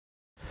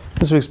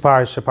This week's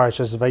parsha,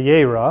 Parshas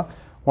Vayeira,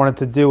 wanted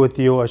to do with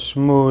you a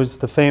shmuz,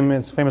 the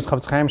famous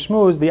Chafetz Chaim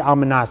shmuz, the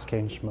Minas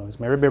Kein shmuz.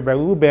 My Rebbe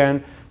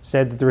Reuben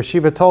said that the Rosh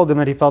Yeshiva told him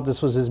that he felt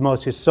this was his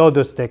most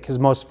yesodistic, his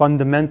most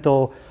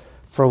fundamental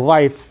for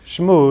life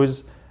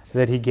shmuz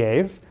that he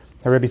gave.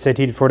 The Rebbe said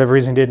he, for whatever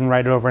reason, didn't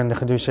write it over in the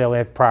Chedushei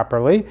Lev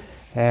properly.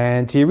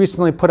 And he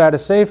recently put out a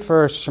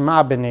sefer,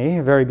 Shema B'ni,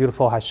 a very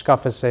beautiful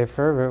hashkafa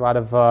sefer, a lot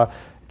of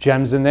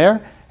gems in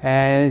there.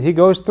 And he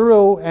goes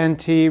through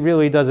and he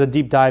really does a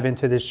deep dive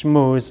into this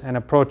shmuz and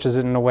approaches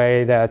it in a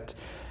way that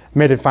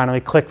made it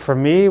finally click for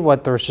me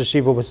what the Rosh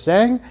Yeshiva was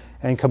saying,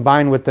 and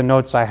combined with the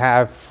notes I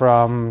have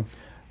from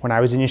when I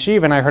was in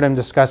Yeshiva and I heard him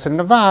discuss it in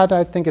Nevad,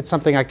 I think it's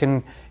something I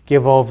can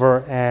give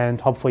over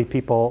and hopefully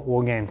people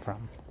will gain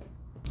from.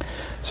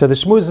 So the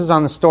shmuz is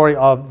on the story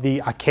of the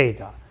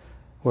Akeidah,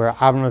 where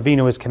Avraham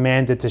Avinu is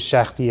commanded to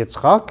shecht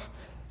Yitzchak,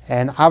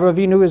 and Avraham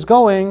Avinu is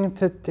going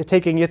to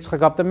taking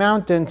Yitzchak up the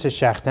mountain to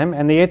shecht him,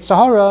 and the Yetzer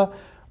Hara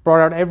brought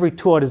out every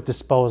tool at his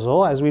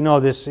disposal. As we know,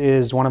 this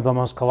is one of the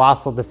most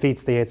colossal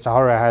defeats the Yetzer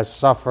Hara has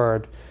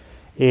suffered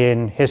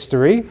in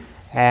history,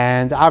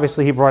 and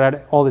obviously he brought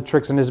out all the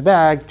tricks in his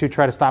bag to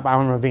try to stop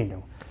Avraham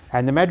Avinu.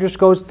 And the Medrash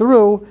goes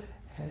through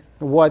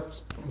what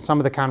some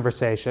of the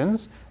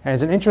conversations, and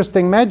it's an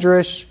interesting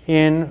Medrash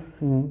in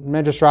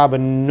Medrash Rabbah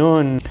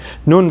Nun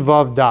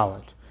Vav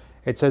Dalet.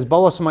 It says,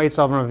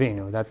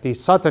 that the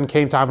Satan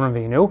came to Avraham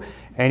Avinu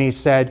and he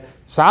said,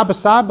 Saba,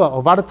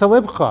 Ovada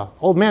Talibcha,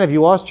 old man, have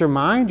you lost your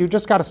mind? You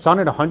just got a son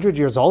at 100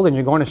 years old and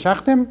you're going to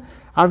shecht him?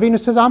 Avinu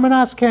says,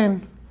 Minas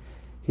Kein.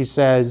 He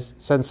says,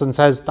 Satan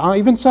says,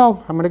 even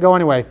so, I'm going to go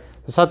anyway.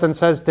 The Satan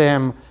says to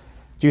him,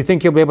 do you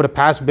think you'll be able to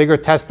pass bigger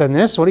tests than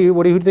this? What do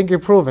you think you're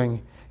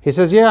proving? He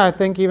says, yeah, I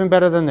think even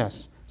better than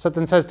this.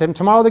 Satan says to him,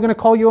 tomorrow they're going to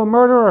call you a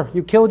murderer.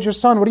 You killed your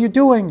son. What are you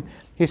doing?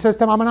 He says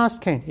to him, Minas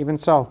Kein. Even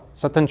so.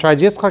 Satan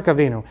tries Yitzchak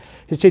Avinu.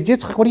 He said,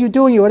 Yitzchak, what are you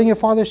doing? You're letting your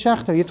father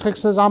shechter. Yitzchak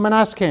says,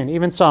 Minas Kein.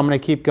 Even so, I'm going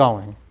to keep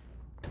going.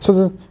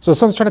 So the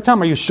son's trying to tell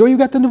him, are you sure you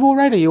got the nevuah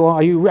right?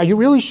 Are you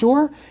really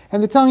sure?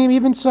 And they're telling him,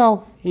 even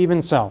so.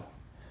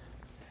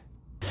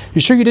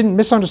 You sure you didn't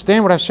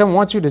misunderstand what Hashem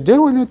wants you to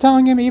do? And they're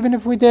telling him, even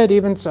if we did,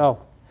 even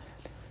so.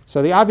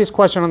 So the obvious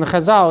question on the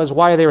Chazal is,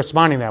 why are they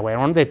responding that way?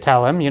 Why don't they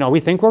tell him, we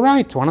think we're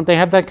right? Why don't they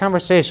have that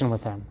conversation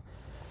with him?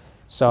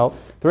 So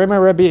the way my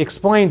Rebbe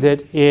explained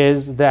it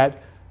is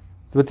that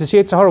what the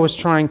Yetzer Hara was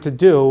trying to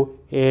do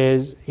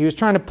is he was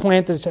trying to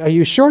plant this. Are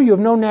you sure you have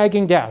no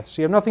nagging doubts?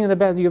 You have nothing in the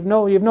bed. You have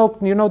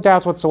no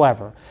doubts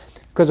whatsoever,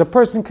 because a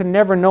person can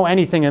never know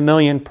anything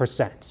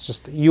 1,000,000%. It's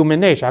just human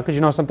nature. How could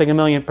you know something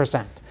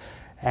 1,000,000%?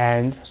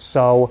 And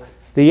so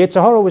the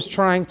Yetzer Hara was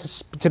trying to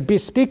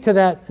speak to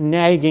that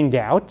nagging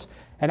doubt,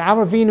 and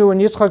Avraham Avinu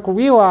and Yitzchak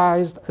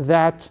realized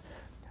that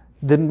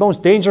the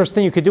most dangerous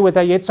thing you could do with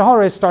that Yetzer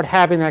Hara is start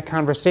having that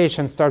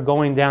conversation, start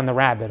going down the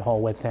rabbit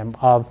hole with him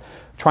of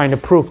trying to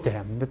prove to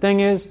him. The thing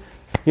is,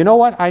 you know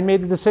what? I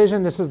made the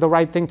decision. This is the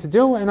right thing to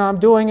do, and I'm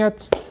doing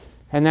it,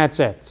 and that's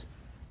it.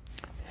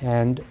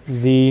 And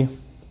the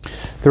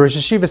Rosh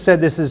Yeshiva said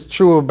this is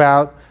true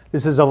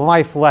this is a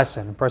life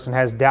lesson. A person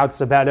has doubts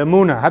about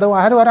emunah. How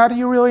do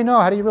you really know?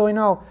 How do you really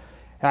know?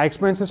 And I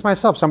experienced this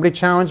myself. Somebody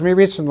challenged me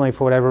recently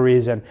for whatever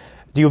reason.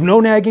 Do you have no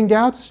nagging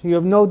doubts? You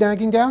have no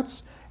nagging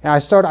doubts? And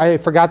I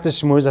forgot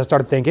this shmuz. I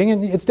started thinking,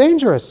 and it's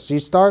dangerous. You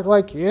start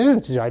like, yeah,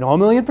 I know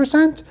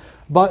 1,000,000%,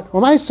 but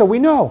so we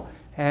know.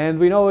 And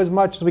we know as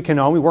much as we can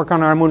know. We work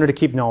on our emunah to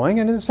keep knowing.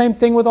 And it's the same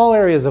thing with all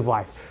areas of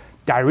life.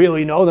 Do I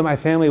really know that my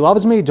family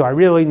loves me? Do I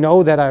really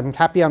know that I'm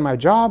happy on my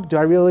job?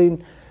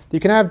 You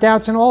can have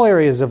doubts in all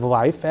areas of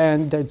life.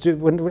 And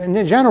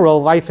in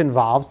general, life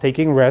involves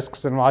taking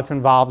risks, and life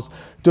involves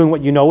doing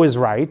what you know is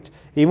right,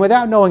 even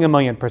without knowing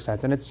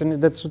 1,000,000%.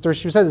 And that's what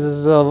she says. This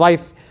is a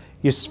life.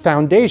 Your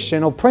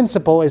foundational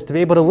principle is to be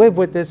able to live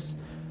with this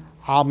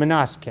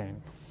Minas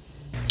Kein.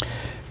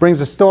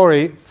 Brings a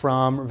story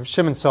from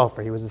Shimon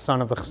Sofer. He was the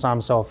son of the Chassam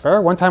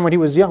Sofer. One time when he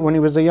was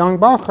a young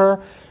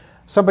bacher,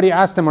 somebody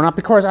asked him, or not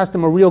because asked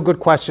him a real good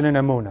question in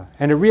Emunah,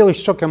 and it really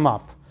shook him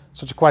up.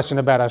 Such a question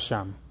about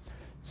Hashem.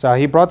 So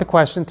he brought the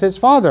question to his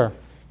father.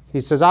 He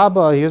says,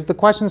 Abba, here's the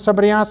question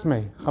somebody asked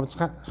me.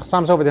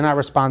 Chassam Sofer did not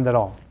respond at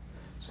all.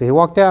 So he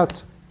walked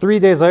out. 3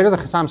 days later, the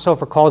Chassam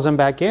Sofer calls him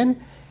back in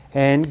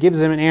and gives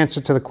him an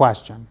answer to the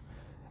question.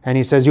 And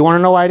he says, you want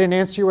to know why I didn't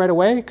answer you right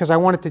away? Because I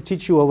wanted to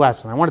teach you a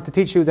lesson. I wanted to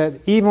teach you that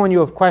even when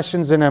you have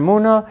questions in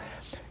Emunah,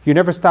 you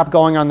never stop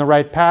going on the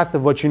right path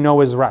of what you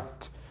know is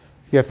right.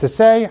 You have to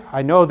say,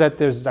 I know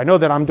that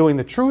I'm doing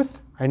the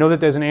truth. I know that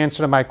there's an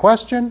answer to my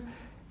question.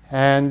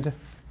 And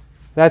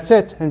that's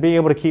it. And being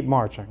able to keep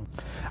marching.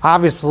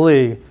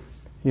 Obviously,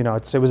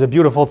 it was a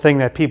beautiful thing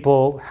that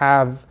people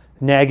have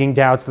nagging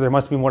doubts that there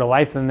must be more to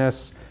life than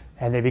this,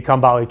 and they become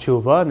Bali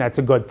Tshuva, and that's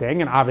a good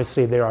thing. And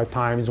obviously there are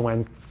times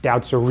when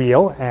doubts are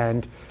real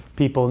and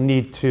people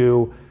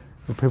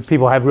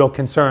have real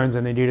concerns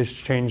and they need to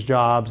change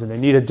jobs and they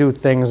need to do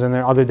things and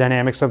there are other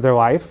dynamics of their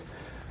life.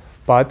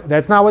 But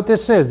that's not what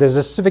this is. There's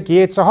a civic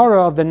Yetzer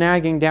Hara of the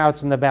nagging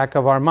doubts in the back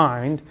of our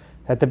mind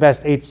that the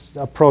best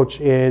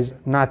approach is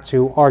not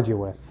to argue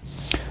with.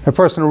 A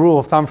personal rule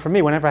of thumb for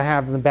me, whenever I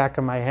have in the back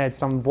of my head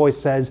some voice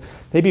says,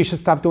 maybe you should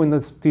stop doing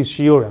these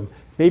shiurim,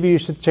 maybe you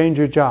should change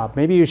your job,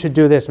 maybe you should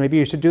do this, maybe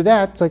you should do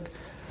that, it's like,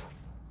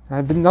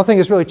 nothing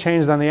has really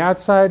changed on the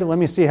outside. Let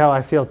me see how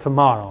I feel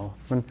tomorrow.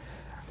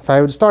 If I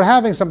would start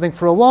having something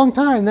for a long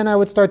time, then I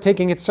would start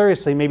taking it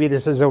seriously. Maybe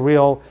this is a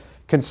real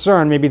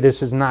concern. Maybe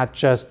this is not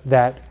just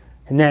that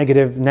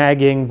negative,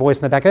 nagging voice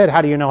in the back of the head.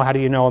 How do you know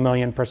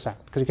 1,000,000%?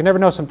 Because you can never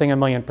know something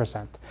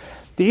 1,000,000%.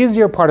 The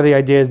easier part of the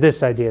idea is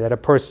this idea, that a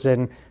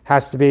person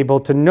has to be able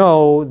to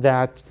know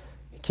that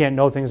he can't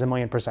know things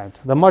 1,000,000%.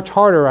 The much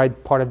harder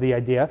part of the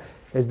idea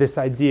is this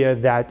idea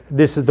that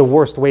this is the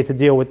worst way to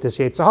deal with this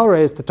Yetzer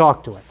Hara is to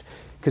talk to it.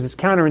 Because it's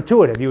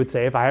counterintuitive. You would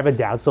say, if I have a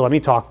doubt, so let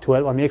me talk to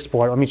it, let me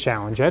explore it, let me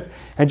challenge it.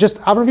 And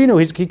just,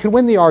 Avraham, he could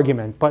win the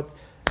argument, but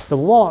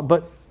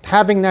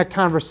having that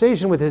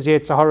conversation with his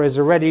Yetzer Hara is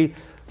already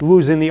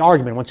losing the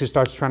argument once he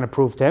starts trying to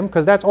prove to him,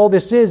 because that's all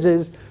this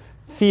is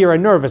fear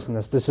and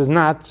nervousness. This is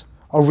not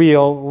a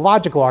real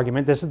logical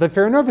argument. This is the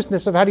fear and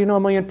nervousness of how do you know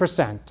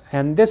 1,000,000%.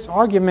 And this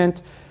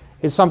argument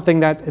is something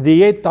that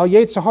the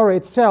Yetzer Hara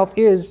itself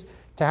is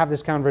to have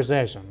this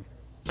conversation.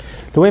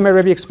 The way my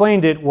Rebbe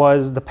explained it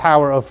was the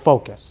power of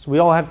focus. We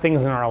all have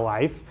things in our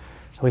life,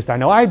 at least I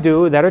know I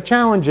do, that are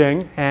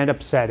challenging and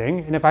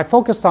upsetting. And if I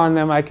focus on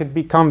them, I could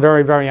become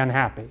very, very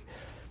unhappy.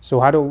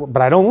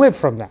 But I don't live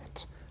from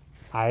that.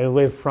 I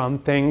live from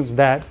things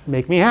that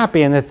make me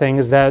happy and the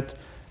things that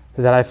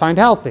I find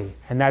healthy.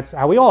 And that's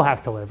how we all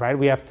have to live, right?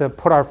 We have to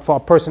put a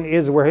person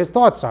is where his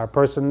thoughts are. A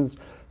person's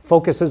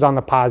focuses on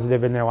the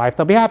positive in their life,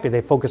 they'll be happy.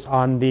 They focus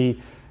on the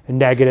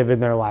negative in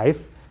their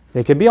life,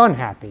 they could be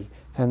unhappy.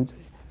 And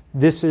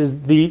this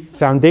is the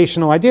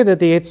foundational idea that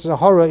the Yetzer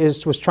Hara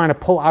was trying to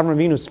pull Avraham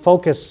Avinu's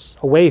focus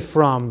away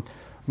from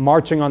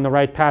marching on the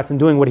right path and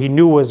doing what he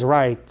knew was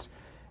right,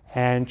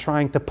 and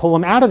trying to pull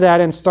him out of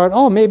that and start,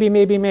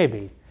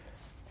 maybe.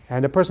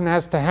 And a person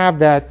has to have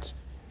that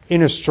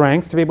inner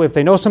strength to be able, if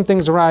they know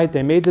something's right,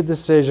 they made the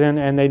decision,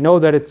 and they know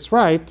that it's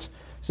right.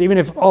 So even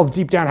if,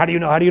 deep down, how do you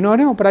know? I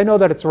know, but I know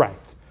that it's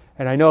right.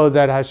 And I know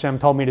that Hashem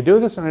told me to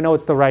do this, and I know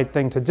it's the right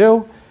thing to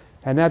do.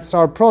 And that's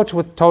our approach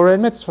with Torah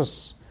and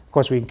mitzvahs. Of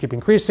course, we keep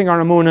increasing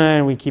our emunah,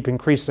 and we keep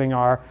increasing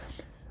our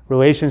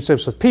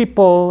relationships with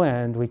people,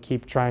 and we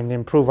keep trying to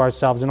improve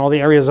ourselves in all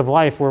the areas of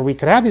life where we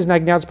could have these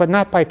nagging doubts, but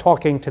not by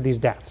talking to these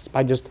doubts,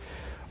 by just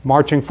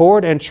marching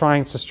forward and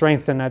trying to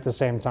strengthen at the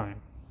same time.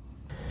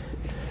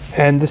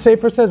 And the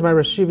Sefer says, my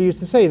Rosh Yeshiva used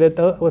to say that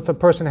if a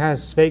person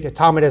has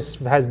Talmud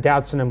has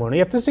doubts in emunah, you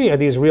have to see, are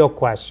these real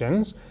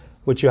questions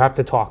which you have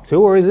to talk to,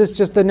 or is this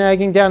just the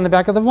nagging down the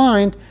back of the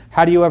mind?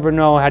 How do you ever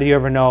know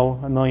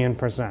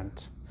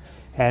 1,000,000%?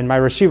 And my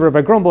Rosh Yeshiva,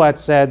 Rabbi Grumblat,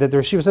 said that the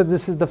Rosh Yeshiva said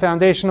this is the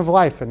foundation of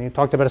life. And he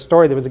talked about a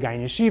story. There was a guy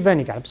in Yeshiva, and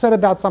he got upset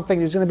about something.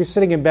 He was going to be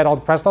sitting in bed all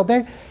depressed all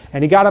day.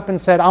 And he got up and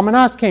said,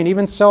 Minas Kein,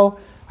 even so,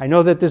 I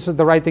know that this is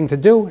the right thing to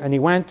do. And he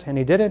went and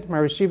he did it. My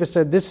Rosh Yeshiva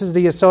said, this is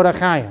the Yesod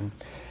HaChaim.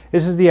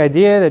 This is the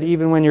idea that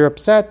even when you're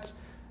upset,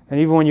 and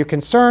even when you're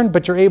concerned,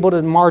 but you're able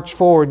to march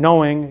forward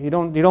knowing you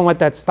don't let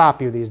that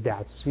stop you, these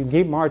doubts. You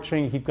keep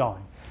marching, you keep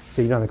going.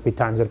 So there could be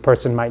times that a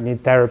person might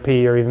need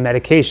therapy or even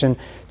medication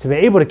to be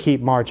able to keep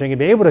marching and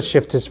be able to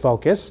shift his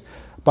focus.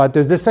 But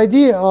there's this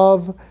idea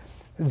of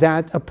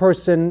that a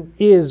person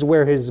is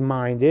where his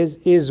mind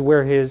is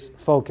where his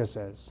focus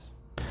is.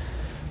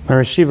 My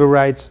Rosh Yeshiva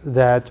writes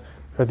that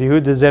Rav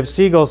Yehuda Zev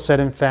Siegel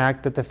said, in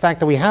fact, that the fact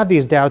that we have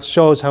these doubts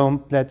shows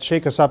that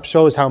shake us up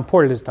shows how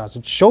important it is to us.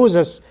 It shows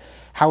us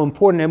how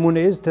important emunah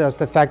is to us,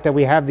 the fact that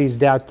we have these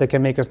doubts that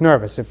can make us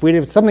nervous. If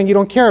it's something you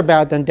don't care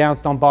about, then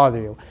doubts don't bother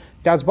you.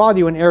 Doubts bother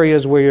you in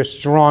areas where you're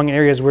strong, in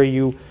areas where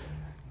you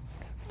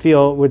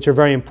feel which are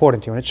very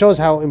important to you. And it shows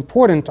how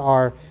important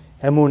our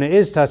emunah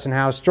is to us and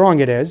how strong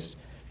it is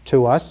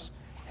to us.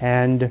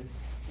 And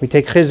we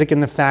take chizuk in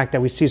the fact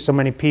that we see so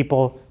many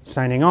people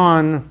signing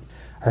on.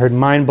 I heard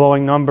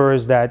mind-blowing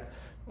numbers that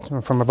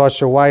from Rav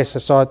Asher Weiss, I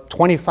saw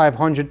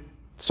 2,500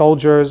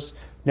 soldiers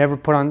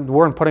weren't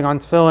putting on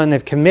tefillin.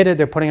 They've committed,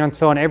 they're putting on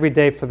tefillin every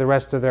day for the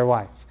rest of their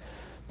life.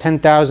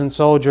 10,000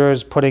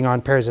 soldiers putting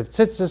on pairs of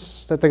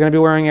tzitzis that they're going to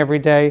be wearing every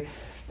day.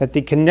 That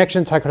the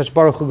connection to HaKadosh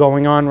Baruch Hu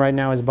going on right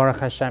now is Baruch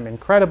Hashem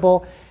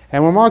incredible.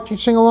 And we're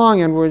marching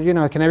along,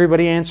 and can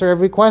everybody answer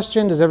every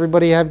question? Does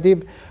everybody have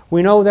deep?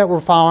 We know that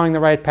we're following the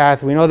right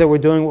path. We know that we're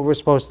doing what we're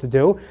supposed to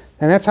do.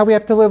 And that's how we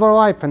have to live our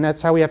life. And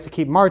that's how we have to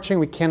keep marching.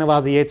 We can't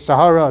allow the Yetzer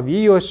Hara of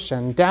Yiyush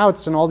and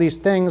doubts and all these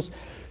things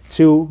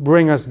to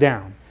bring us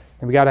down.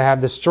 And we got to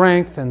have the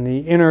strength and the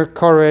inner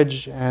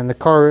courage and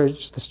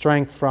the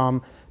strength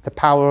from the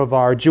power of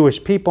our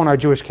Jewish people and our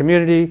Jewish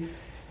community,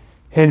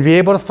 and be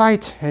able to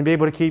fight and be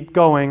able to keep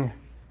going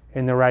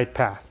in the right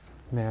path.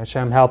 May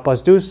Hashem help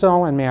us do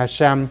so, and may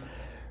Hashem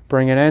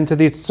bring an end to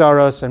these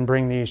tzaros and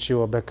bring the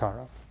Yeshua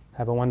Bekarov.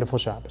 Have a wonderful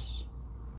Shabbos.